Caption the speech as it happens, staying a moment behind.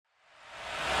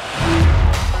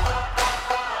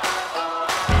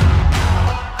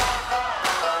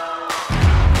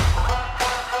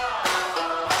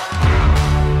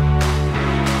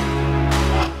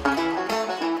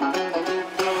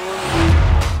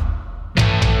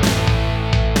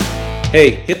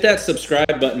Hey, hit that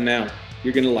subscribe button now.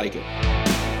 You're going to like it.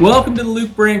 Welcome to the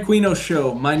Luke Branquinho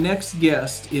Show. My next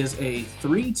guest is a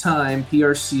 3-time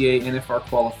PRCA NFR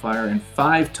qualifier and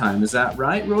 5-time, is that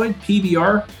right, Roy?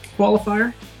 PBR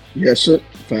qualifier? Yes, sir.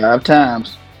 5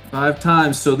 times. 5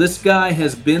 times. So this guy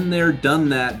has been there, done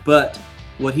that, but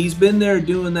what he's been there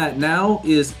doing that now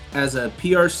is as a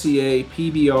PRCA,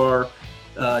 PBR,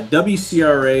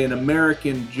 WCRA, and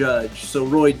American judge. So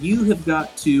Roy, you have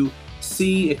got to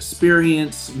see,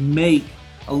 experience, make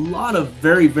a lot of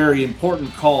very, very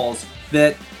important calls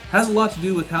that has a lot to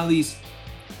do with how these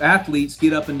athletes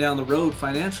get up and down the road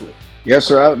financially. Yes,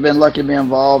 sir. I've been lucky to be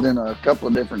involved in a couple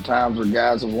of different times where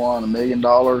guys have won $1 million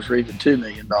or even $2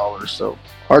 million. So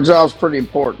our job's pretty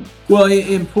important. Well,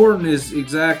 important is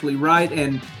exactly right,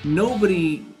 and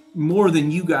nobody more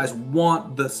than you guys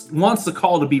wants the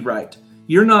call to be right.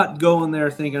 You're not going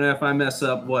there thinking, if I mess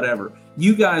up, whatever.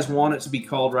 You guys want it to be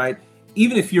called right.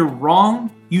 Even if you're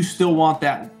wrong, you still want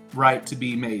that right to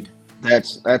be made.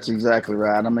 That's exactly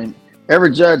right. I mean,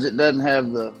 every judge that doesn't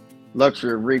have the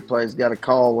luxury of replays got a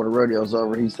call when a rodeo's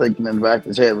over. He's thinking in the back of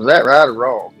his head, was that right or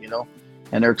wrong?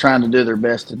 And they're trying to do their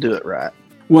best to do it right.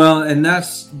 Well, and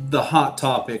that's the hot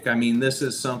topic. I mean, this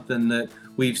is something that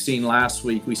we've seen last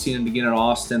week. We've seen it again at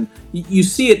Austin. You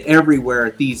see it everywhere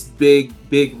at these big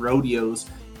rodeos.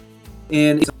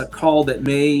 And it's a call that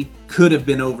could have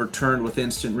been overturned with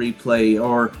instant replay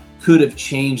or could have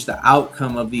changed the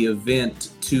outcome of the event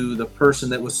to the person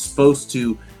that was supposed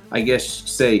to, I guess,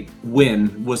 say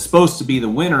win, was supposed to be the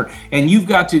winner. And you've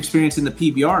got to experience in the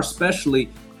PBR, especially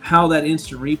how that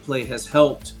instant replay has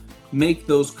helped make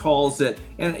those calls that,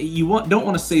 and don't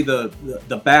want to say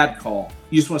the bad call.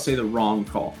 You just want to say the wrong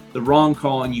call. The wrong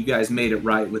call, and you guys made it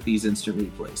right with these instant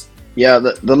replays. Yeah,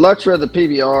 the luxury of the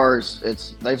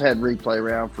PBRs, they've had replay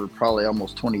around for probably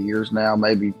almost 20 years now,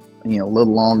 maybe a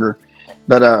little longer.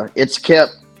 But it's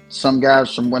kept some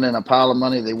guys from winning a pile of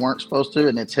money they weren't supposed to,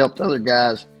 and it's helped other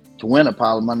guys to win a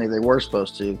pile of money they were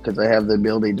supposed to because they have the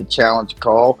ability to challenge a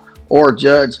call, or a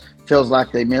judge feels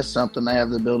like they missed something. They have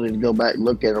the ability to go back and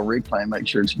look at a replay and make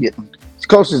sure it's getting as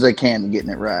close as they can to getting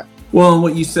it right. Well, and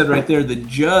what you said right there, the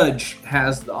judge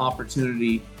has the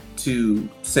opportunity to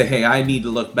say, hey, I need to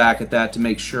look back at that to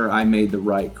make sure I made the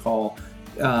right call.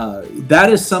 That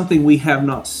is something we have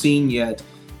not seen yet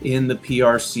in the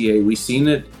PRCA. We've seen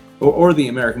it, or the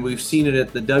American, we've seen it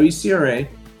at the WCRA,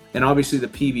 and obviously the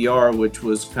PBR, which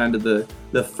was kind of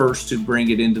the first to bring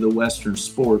it into the Western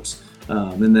sports,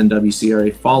 and then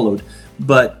WCRA followed.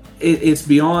 But it's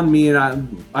beyond me,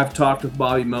 and I've talked with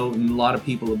Bobby Moat and a lot of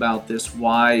people about this,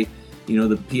 why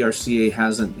the PRCA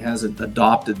hasn't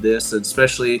adopted this,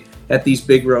 especially at these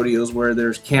big rodeos where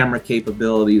there's camera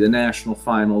capability, the national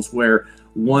finals, where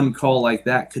one call like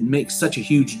that could make such a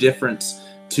huge difference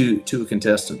to a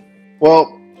contestant.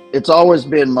 Well, it's always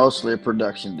been mostly a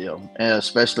production deal,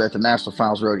 especially at the national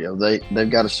finals rodeo. They've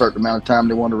got a certain amount of time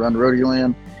they want to run the rodeo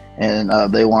in, and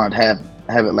they want to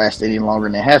have it last any longer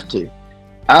than they have to.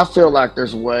 I feel like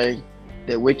there's a way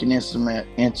that we can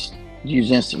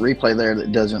use instant replay there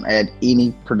that doesn't add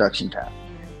any production time.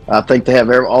 I think they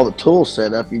have all the tools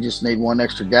set up. You just need one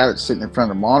extra guy that's sitting in front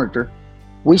of the monitor.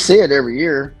 We see it every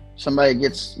year. Somebody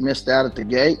gets missed out at the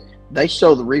gate. They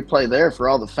show the replay there for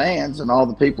all the fans and all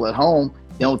the people at home.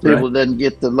 The only people that doesn't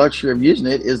get the luxury of using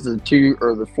it is the 2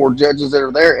 or the 4 judges that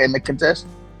are there and the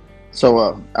contestant.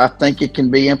 So I think it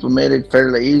can be implemented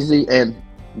fairly easy and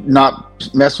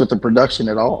not mess with the production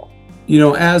at all.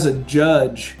 As a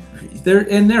judge,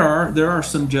 there are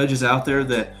some judges out there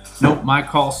that, nope, my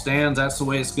call stands. That's the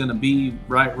way it's going to be.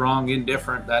 Right, wrong,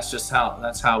 indifferent. That's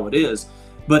how it is.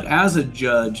 But as a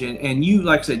judge, and you,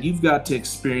 like I said, you've got to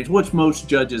experience, which most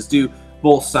judges do,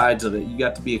 both sides of it. You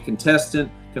got to be a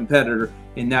contestant, competitor,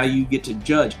 and now you get to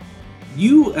judge.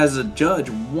 You, as a judge,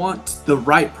 want the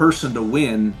right person to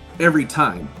win every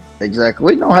time. Exactly.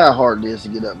 We know how hard it is to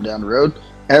get up and down the road.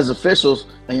 As officials,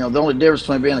 the only difference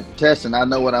between being a contestant, I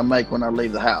know what I make when I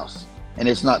leave the house. And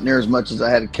it's not near as much as I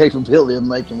had a capability of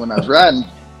making when I was riding,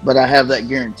 but I have that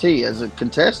guarantee. As a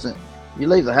contestant, you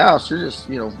leave the house, you're just,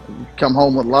 come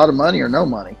home with a lot of money or no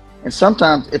money. And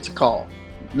sometimes it's a call.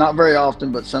 Not very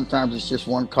often, but sometimes it's just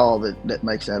one call that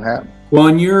makes that happen. Well,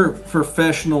 in your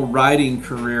professional riding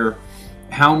career,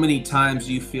 how many times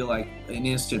do you feel like an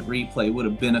instant replay would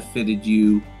have benefited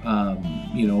you?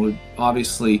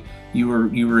 Obviously you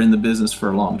were in the business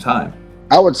for a long time.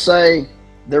 I would say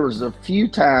there was a few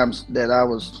times that I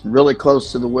was really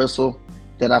close to the whistle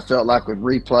that I felt like with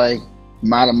replay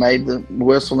might have made the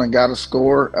whistle and got a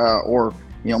score, or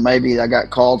maybe I got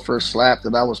called for a slap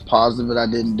that I was positive that I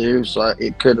didn't do, so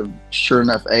it could have sure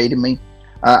enough aided me.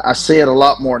 I see it a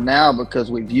lot more now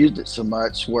because we've used it so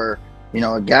much, where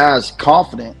A guy's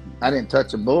confident, I didn't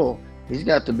touch a bull. He's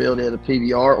got the ability at a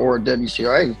PBR or a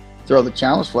WCRA, throw the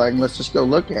challenge flag and let's just go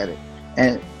look at it.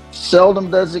 And seldom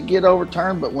does it get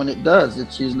overturned, but when it does,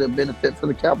 it's usually a benefit for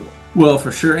the cowboy. Well,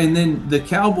 for sure. And then the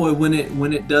cowboy, when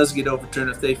it does get overturned,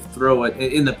 if they throw it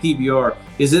in the PBR,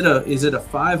 is it a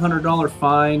 $500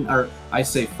 fine, or I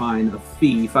say fine, a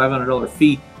fee, $500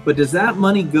 fee? But does that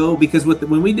money go, because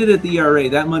when we did it at the ERA,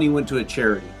 that money went to a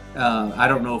charity. I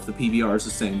don't know if the PBR is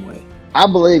the same way. I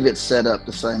believe it's set up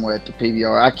the same way at the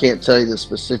PBR. I can't tell you the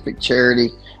specific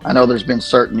charity. I know there's been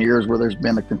certain years where there's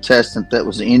been a contestant that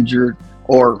was injured,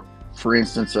 or for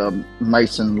instance,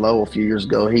 Mason Lowe a few years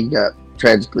ago, he got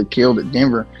tragically killed at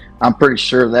Denver. I'm pretty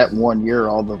sure that one year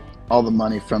all the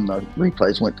money from the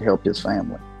replays went to help his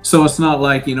family. So it's not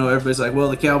like, everybody's like, well,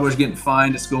 the Cowboys getting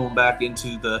fined, it's going back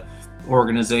into the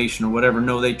organization or whatever.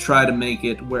 No, they try to make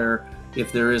it where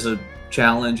if there is a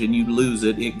challenge and you lose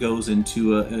it, it goes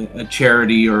into a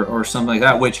charity or something like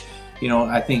that, which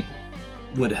I think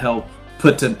would help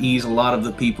put to ease a lot of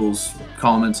the people's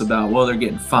comments about, well, they're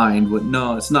getting fined. But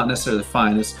no, it's not necessarily a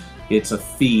fine. It's a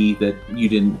fee that you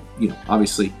didn't,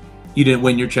 obviously you didn't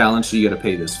win your challenge, so you got to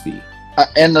pay this fee.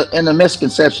 And the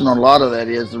misconception on a lot of that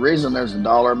is the reason there's a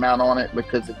dollar amount on it,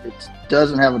 because if it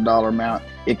doesn't have a dollar amount,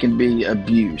 it can be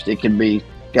abused. It can be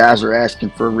guys are asking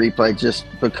for a replay just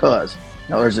because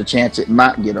there's a chance it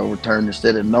might get overturned,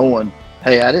 instead of knowing,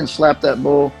 hey, I didn't slap that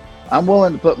bull. I'm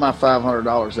willing to put my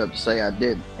 $500 up to say I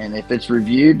didn't. And if it's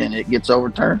reviewed and it gets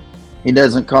overturned, it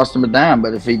doesn't cost him a dime.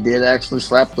 But if he did actually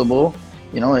slap the bull,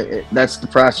 that's the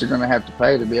price you're going to have to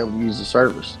pay to be able to use the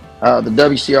service. The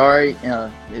WCRA,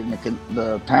 in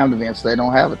the timed events, they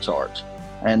don't have a charge.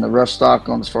 And the rough stock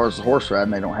on as far as the horse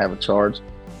riding, they don't have a charge.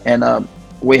 And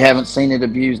we haven't seen it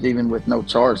abused even with no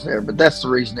charge there. But that's the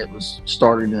reason it was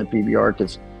started in the PBR,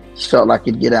 because it felt like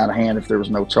it'd get out of hand if there was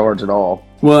no charge at all.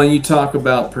 Well, you talk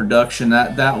about production.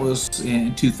 That was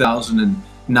in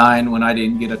 2009 when I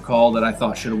didn't get a call that I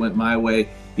thought should have went my way.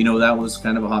 That was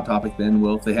kind of a hot topic then.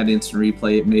 Well, if they had instant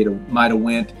replay, it might have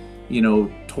went,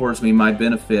 towards me, my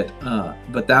benefit.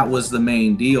 But that was the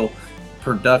main deal.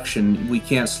 Production, we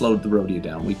can't slow the rodeo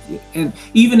down. And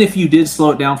even if you did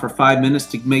slow it down for 5 minutes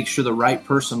to make sure the right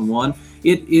person won,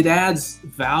 it adds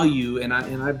value. And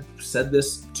I've said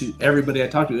this to everybody I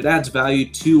talk to. It adds value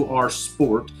to our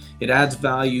sport. It adds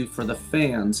value for the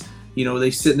fans.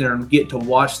 They sit there and get to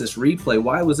watch this replay.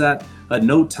 Why was that a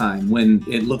no time when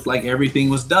it looked like everything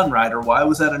was done right? Or why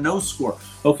was that a no score?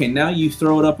 Okay, now you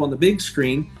throw it up on the big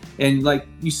screen, and like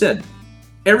you said,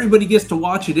 everybody gets to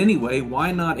watch it anyway.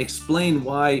 Why not explain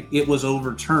why it was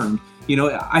overturned?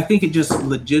 I think it just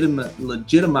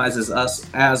legitimizes us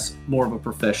as more of a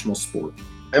professional sport.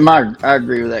 And I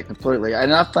agree with that completely.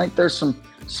 And I think there's some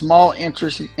small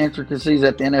intricacies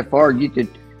at the NFR you could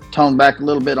tone back a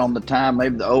little bit on the time,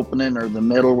 maybe the opening or the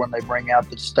middle when they bring out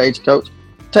the stagecoach.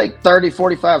 Take 30,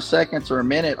 45 seconds or a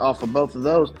minute off of both of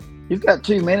those. You've got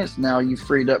 2 minutes now you've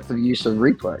freed up for the use of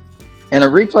replay. And a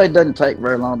replay doesn't take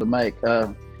very long to make.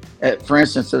 For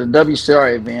instance, at a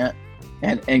WCRA event,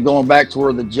 and going back to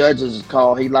where the judge's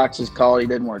call, he likes his call, he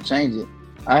doesn't want to change it.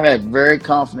 I've had very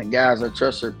confident guys, I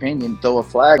trust their opinion, throw a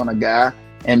flag on a guy,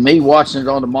 and me watching it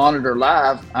on the monitor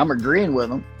live, I'm agreeing with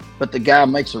him, but the guy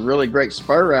makes a really great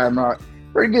spur ride.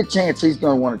 Pretty good chance he's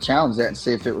going to want to challenge that and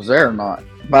see if it was there or not.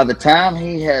 By the time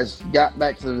he has got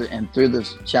back through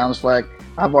this challenge flag,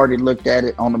 I've already looked at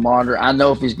it on the monitor. I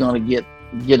know if he's going to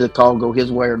get a call go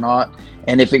his way or not.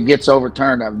 And if it gets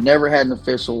overturned, I've never had an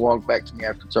official walk back to me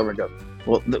after it's over and go,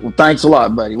 well, thanks a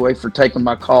lot, buddy. Wait for taking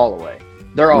my call away.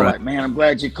 They're all right. Like, man, I'm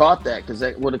glad you caught that, because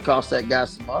that would have cost that guy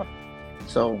some money.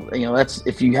 So, that's,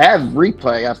 if you have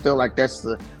replay, I feel like that's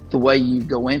the way you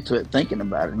go into it thinking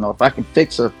about it. If I can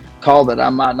fix a call that I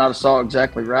might not have saw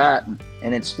exactly right,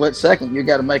 and in split second, you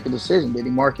got to make a decision. Did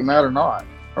he mark him out or not?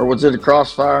 Or was it a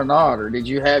crossfire or not? Or did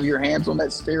you have your hands on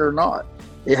that steer or not?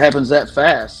 It happens that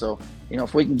fast. So,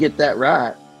 if we can get that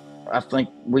right, I think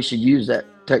we should use that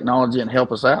technology and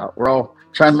help us out. We're all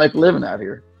trying to make a living out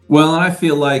here. Well, and I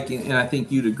feel like, and I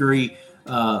think you'd agree,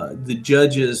 the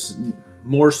judges,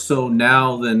 more so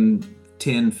now than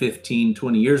 10, 15,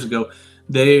 20 years ago,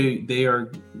 they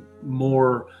are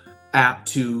more apt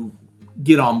to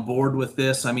get on board with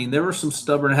this. I mean, there were some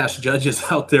stubborn ass judges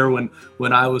out there when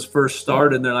I was first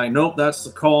started. They're like, nope, that's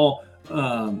the call.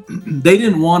 They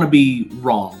didn't want to be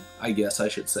wrong, I guess I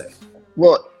should say.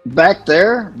 Well, back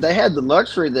there, they had the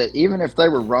luxury that even if they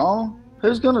were wrong,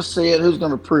 who's going to see it? Who's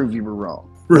going to prove you were wrong?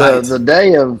 Right. The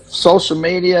day of social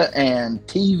media and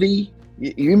TV,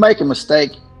 you make a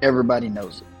mistake, everybody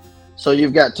knows it. So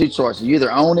you've got two choices. You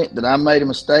either own it, that I made a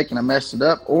mistake and I messed it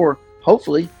up, or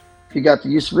hopefully, if you got the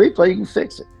use of replay, you can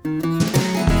fix it.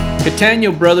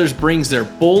 Catania Brothers brings their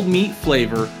bold meat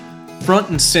flavor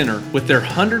front and center with their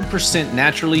 100%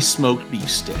 naturally smoked beef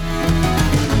stick.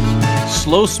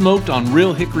 Slow smoked on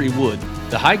real hickory wood,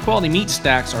 the high quality meat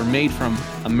stacks are made from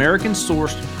American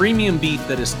sourced premium beef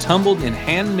that is tumbled in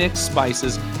hand mixed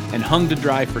spices and hung to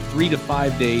dry for 3 to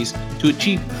 5 days to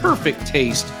achieve perfect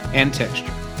taste and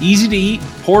texture. Easy to eat,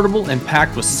 portable, and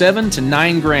packed with 7 to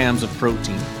 9 grams of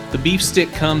protein. The beef stick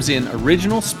comes in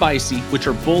original spicy, which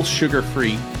are both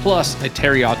sugar-free, plus a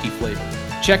teriyaki flavor.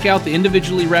 Check out the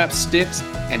individually wrapped sticks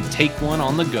and take one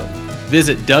on the go.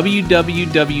 Visit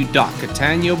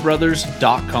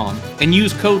www.cataniobrothers.com and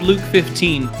use code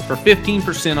Luke15 for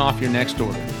 15% off your next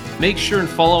order. Make sure and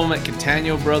follow them at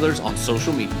Catania Brothers on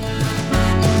social media.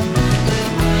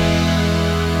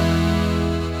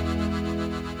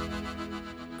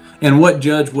 And what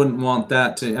judge wouldn't want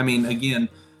that to, again,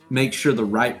 make sure the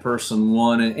right person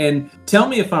won. And tell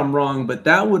me if I'm wrong, but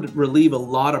that would relieve a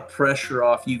lot of pressure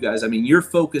off you guys. You're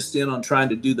focused in on trying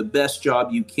to do the best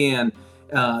job you can.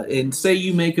 And say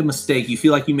you make a mistake, you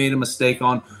feel like you made a mistake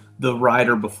on the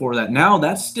rider before that. Now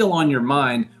that's still on your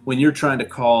mind when you're trying to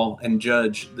call and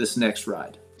judge this next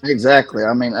ride. Exactly.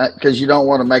 Because you don't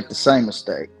want to make the same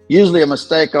mistake. Usually a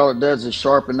mistake, all it does is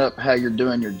sharpen up how you're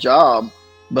doing your job.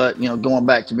 But, going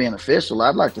back to being official,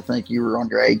 I'd like to think you were on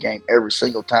your A game every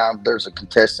single time there's a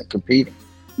contestant competing.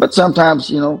 But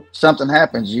sometimes, something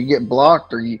happens. You get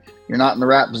blocked or you're not in the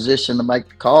right position to make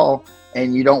the call,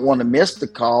 and you don't want to miss the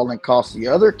call and cost the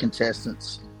other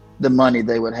contestants the money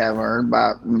they would have earned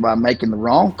by making the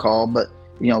wrong call. But,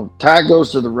 tie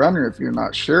goes to the runner if you're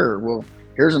not sure. Well,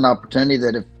 here's an opportunity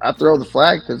that if I throw the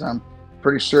flag because I'm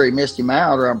pretty sure he missed him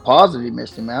out, or I'm positive he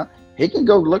missed him out, he can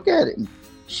go look at it and,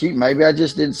 shoot, maybe I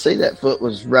just didn't see that foot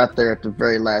was right there at the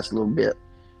very last little bit.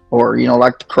 Or,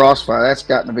 like the crossfire, that's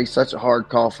gotten to be such a hard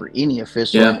call for any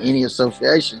official in any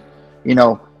association.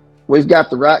 We've got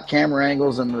the right camera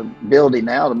angles and the ability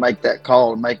now to make that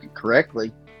call and make it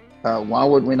correctly. Why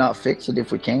would we not fix it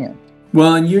if we can?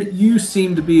 Well, and you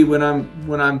seem to be, when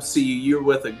I'm see you, you're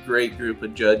with a great group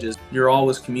of judges. You're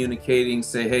always communicating,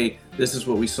 say, hey, this is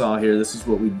what we saw here. This is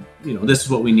what we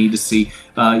need to see.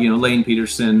 Lane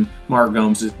Peterson, Mark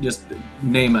Gomes, just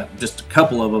name it, just a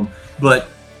couple of them. But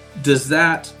does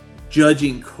that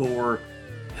judging core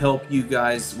help you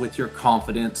guys with your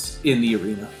confidence in the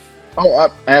arena? Oh,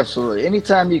 absolutely.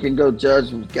 Anytime you can go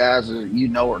judge with guys that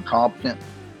are competent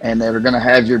and that are going to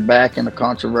have your back in a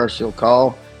controversial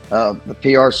call. The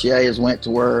PRCA has went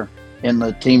to where in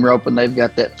the team roping, they've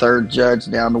got that third judge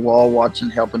down the wall watching,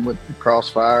 helping with the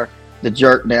crossfire. The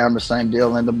jerk down, the same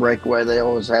deal. And the breakaway, they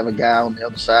always have a guy on the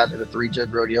other side of the 3-judge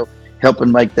rodeo helping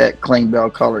make that clean bell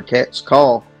collar catch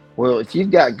call. Well, if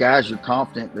you've got guys you're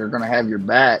confident they're going to have your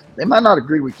back, they might not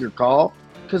agree with your call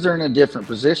because they're in a different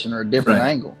position or a different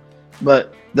angle.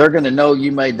 But they're going to know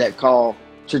you made that call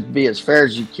to be as fair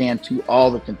as you can to all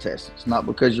the contestants, not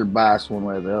because you're biased one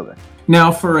way or the other.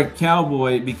 Now, for a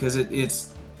cowboy, because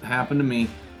it's happened to me,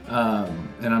 and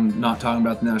I'm not talking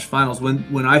about the national finals,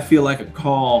 when I feel like a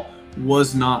call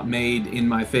was not made in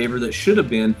my favor that should have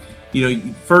been,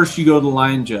 first you go to the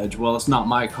line judge. Well, it's not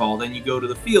my call. Then you go to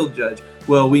the field judge.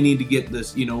 Well, we need to get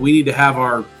this, we need to have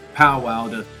our powwow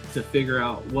to figure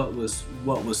out what was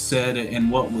said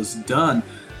and what was done.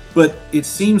 But it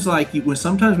seems like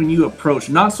sometimes when you approach,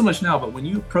 not so much now, but when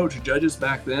you approach judges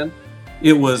back then,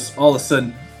 it was all of a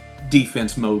sudden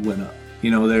defense mode went up.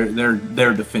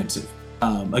 They're defensive.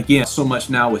 Again, so much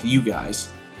now with you guys.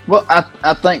 Well,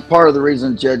 I think part of the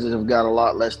reason judges have got a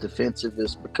lot less defensive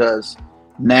is because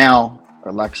now,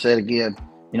 like I said again,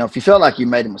 if you felt like you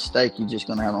made a mistake, you're just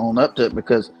going to have to own up to it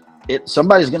because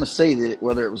somebody's going to see that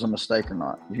whether it was a mistake or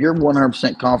not. If you're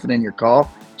 100% confident in your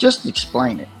call, just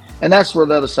explain it. And that's where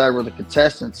the other side, where the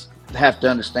contestants have to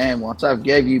understand, once I've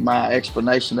gave you my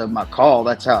explanation of my call,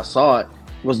 that's how I saw it.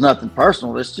 It was nothing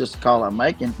personal. It's just a call I'm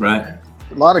making. Right.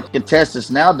 A lot of contestants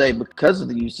nowadays, because of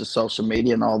the use of social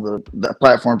media and all the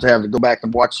platforms they have to go back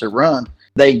and watch their run,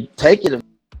 they take it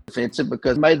offensive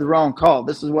because they made the wrong call.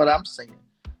 This is what I'm seeing.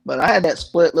 But I had that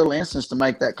split little instance to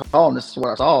make that call, and this is what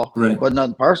I saw. Right. It wasn't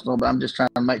nothing personal, but I'm just trying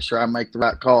to make sure I make the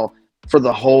right call for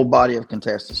the whole body of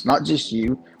contestants, not just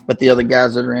you, but the other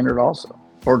guys that are entered also,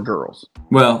 or girls.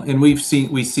 Well, and we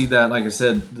see that, like I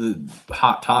said, the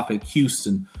hot topic,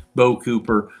 Houston, Bo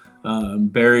Cooper,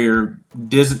 barrier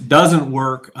doesn't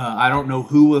work. I don't know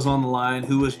who was on the line,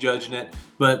 who was judging it,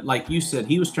 but like you said,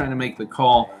 he was trying to make the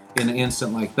call in an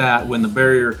instant like that when the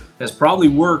barrier has probably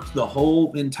worked the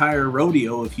whole entire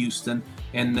rodeo of Houston,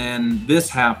 and then this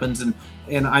happens.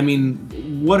 And I mean,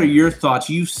 what are your thoughts?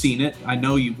 You've seen it. I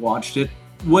know you've watched it.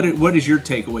 What is your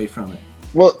takeaway from it?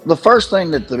 Well, the first thing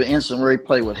that the instant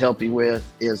replay would help you with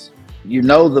is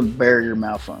the barrier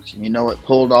malfunction. It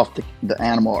pulled off the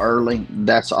animal early.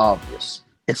 That's obvious.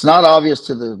 It's not obvious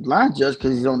to the line judge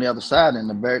because he's on the other side and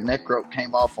the neck rope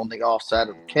came off on the off side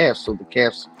of the calf, so the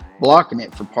calf's blocking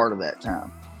it for part of that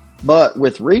time. But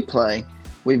with replay,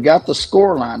 we've got the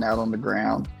score line out on the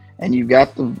ground, and you've got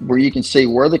where you can see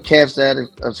where the calf's at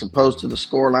as opposed to the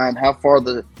score line, how far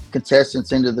the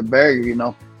contestants into the barrier.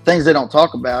 Things they don't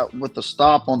talk about with the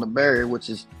stop on the barrier,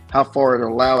 which is how far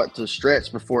it'll allow it to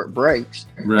stretch before it breaks.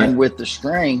 Right. And with the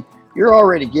string, you're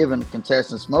already giving the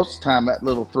contestants most of the time that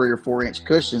little 3 or 4 inch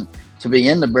cushion to be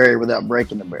in the barrier without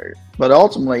breaking the barrier. But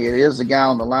ultimately, it is the guy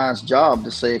on the line's job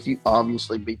to say if you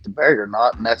obviously beat the barrier or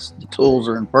not, and that's the tools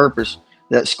are in purpose,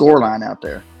 that score line out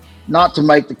there. Not to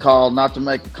make the call, not to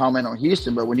make a comment on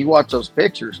Houston, but when you watch those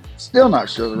pictures, still not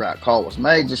sure the right call was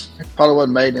made, just probably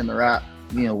wasn't made in the right,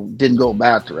 didn't go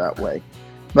about the right way.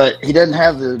 But he doesn't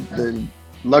have the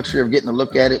luxury of getting to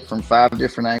look at it from 5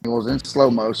 different angles in slow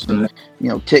motion,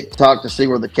 tick-tock to see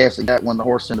where the calf's got when the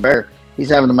horse in the barrier. He's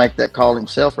having to make that call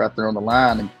himself right there on the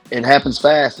line, and it happens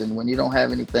fast. And when you don't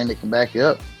have anything that can back you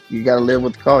up, you got to live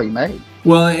with the call you made.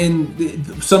 Well,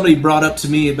 and somebody brought up to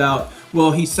me about,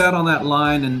 well, he sat on that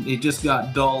line and it just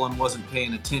got dull and wasn't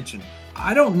paying attention.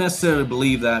 I don't necessarily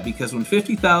believe that, because when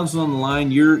 50,000 on the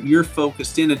line, you're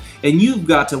focused in it, and you've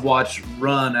got to watch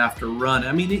run after run.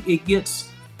 I mean, it gets,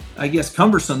 I guess,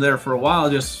 cumbersome there for a while.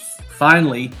 Just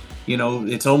finally,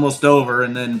 it's almost over,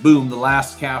 and then boom, the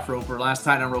last calf roper, last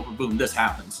tight end roper, boom, this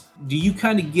happens. Do you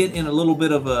kind of get in a little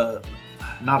bit of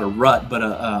not a rut, but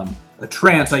a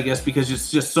trance, I guess, because it's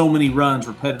just so many runs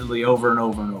repetitively over and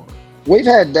over and over? We've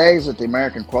had days at the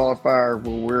American qualifier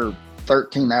where we're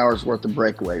 13 hours worth of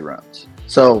breakaway runs.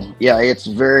 So, yeah, it's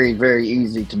very, very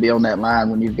easy to be on that line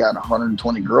when you've got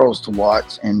 120 girls to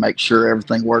watch and make sure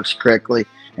everything works correctly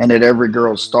and that every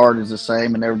girl's start is the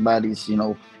same and everybody's,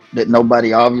 that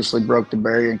nobody obviously broke the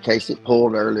barrier in case it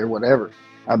pulled early or whatever.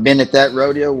 I've been at that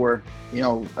rodeo where,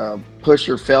 a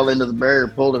pusher fell into the barrier,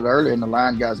 pulled it early, and the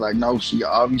line guy's like, no, she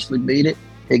obviously beat it.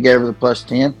 He gave her the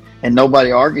 +10, and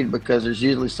nobody argued because there's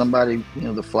usually somebody,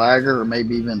 the flagger or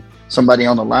maybe even somebody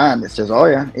on the line that says, oh,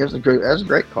 yeah, that's a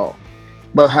great call.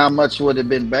 But how much would have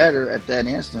been better at that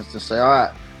instance to say, all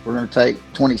right, we're going to take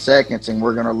 20 seconds and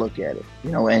we're going to look at it.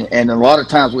 And a lot of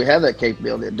times we have that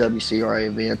capability at WCRA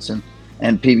events and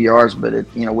PBRs, but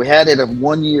we had it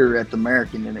 1 year at the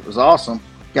American and it was awesome.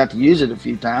 Got to use it a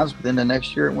few times, but then the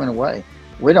next year it went away.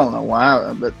 We don't know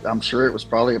why, but I'm sure it was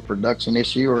probably a production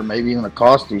issue or maybe even a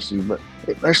cost issue. But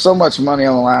there's so much money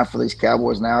on the line for these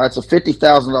Cowboys now. That's a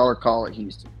 $50,000 call at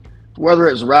Houston. Whether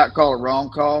it's the right call or wrong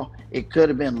call, it could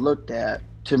have been looked at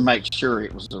to make sure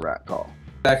it was the right call.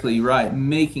 Exactly right.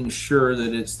 Making sure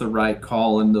that it's the right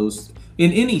call in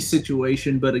any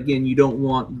situation. But again, you don't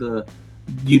want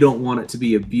it to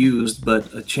be abused,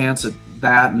 but a chance at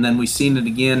that. And then we've seen it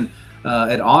again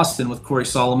at Austin with Corey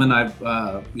Solomon.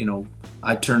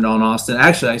 I turned on Austin.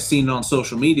 Actually, I seen it on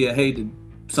social media. Hey, did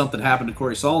something happen to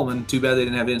Corey Solomon? Too bad they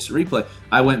didn't have instant replay.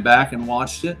 I went back and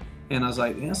watched it, and I was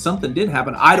like, yeah, something did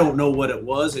happen. I don't know what it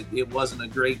was. It wasn't a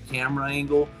great camera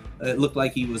angle. It looked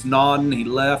like he was nodding. He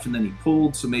left, and then he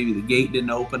pulled, so maybe the gate didn't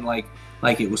open like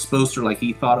it was supposed to, or like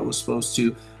he thought it was supposed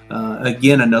to.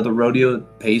 Again, another rodeo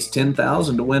that pays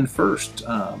 $10,000 to win first.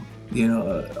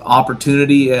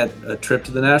 Opportunity at a trip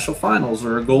to the national finals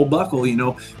or a gold buckle.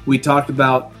 We talked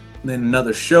about in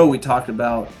another show. We talked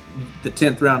about the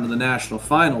 10th round of the national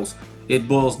finals. It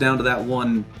boils down to that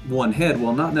one head.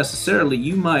 Well, not necessarily.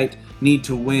 You might need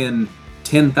to win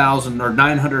 $10,000 or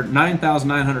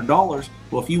 $9,900.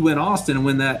 Well, if you win Austin and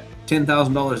win that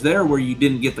 $10,000 there where you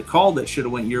didn't get the call that should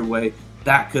have went your way,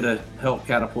 that could have helped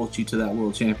catapult you to that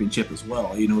world championship as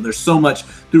well. There's so much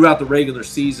throughout the regular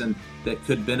season that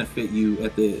could benefit you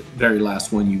at the very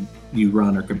last one you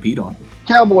run or compete on.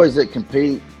 Cowboys that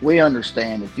compete, we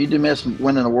understand. If you do miss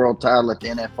winning a world title at the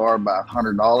NFR by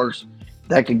 $100,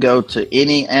 that could go to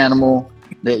any animal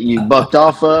that you bucked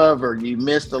off of, or you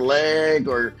missed a leg,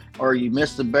 or you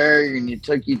missed the barrier and it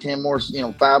took you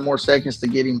 5 more seconds to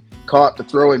get him caught to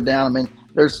throw him down. I mean,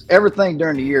 there's everything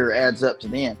during the year adds up to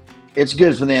the end. It's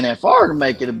good for the NFR to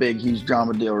make it a big, huge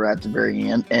drama deal right at the very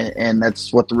end, and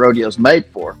that's what the rodeo's made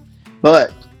for.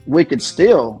 But we could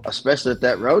still, especially at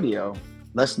that rodeo,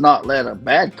 let's not let a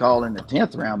bad call in the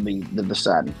 10th round be the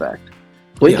deciding factor.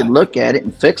 We could look at it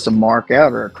and fix a mark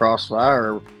out or a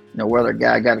crossfire, or whether a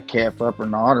guy got a calf up or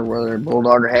not, or whether a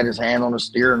bulldogger had his hand on a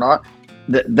steer or not.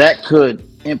 That could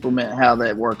implement how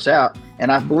that works out.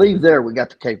 And I believe there we got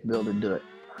the capability to do it.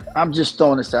 I'm just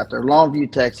throwing this out there.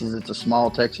 Longview, Texas, it's a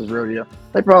small Texas rodeo.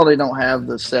 They probably don't have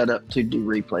the setup to do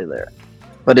replay there.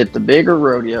 But at the bigger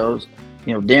rodeos,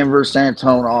 Denver, San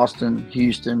Antonio, Austin,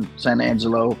 Houston, San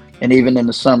Angelo, and even in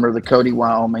the summer, the Cody,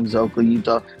 Wyoming, Oakland,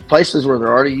 Utah, places where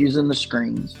they're already using the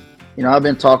screens. I've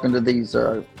been talking to these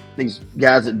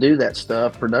guys that do that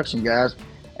stuff, production guys,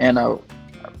 and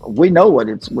we know what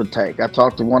it would take. I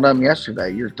talked to one of them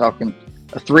yesterday. You're talking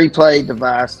a 3-play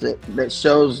device that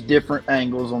shows different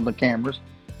angles on the cameras,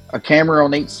 a camera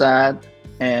on each side,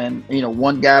 and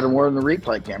one guy to one of the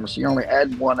replay cameras. So you're only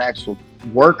adding one actual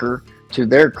worker to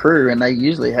their crew, and they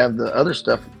usually have the other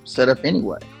stuff set up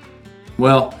anyway.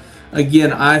 Well,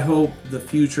 again, I hope the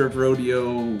future of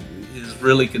rodeo is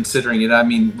really considering it. I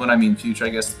mean, when I mean future, I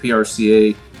guess the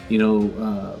PRCA,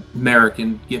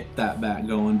 American, get that back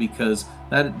going, because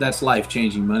that's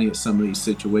life-changing money at some of these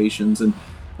situations. And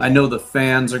I know the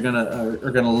fans are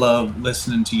gonna love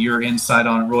listening to your insight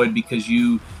on it, Roy, because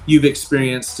you've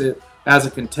experienced it as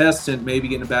a contestant, maybe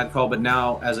getting a bad call, but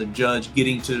now as a judge,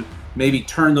 getting to maybe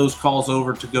turn those calls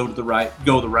over to go the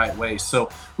right way. So,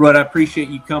 Roy, I appreciate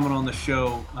you coming on the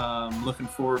show. Looking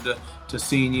forward to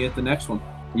seeing you at the next one.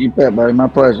 You bet, buddy. My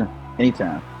pleasure.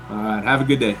 Anytime. All right. Have a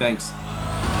good day. Thanks.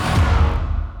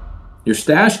 Your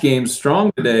stash game's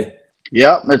strong today.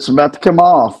 Yep, it's about to come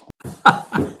off.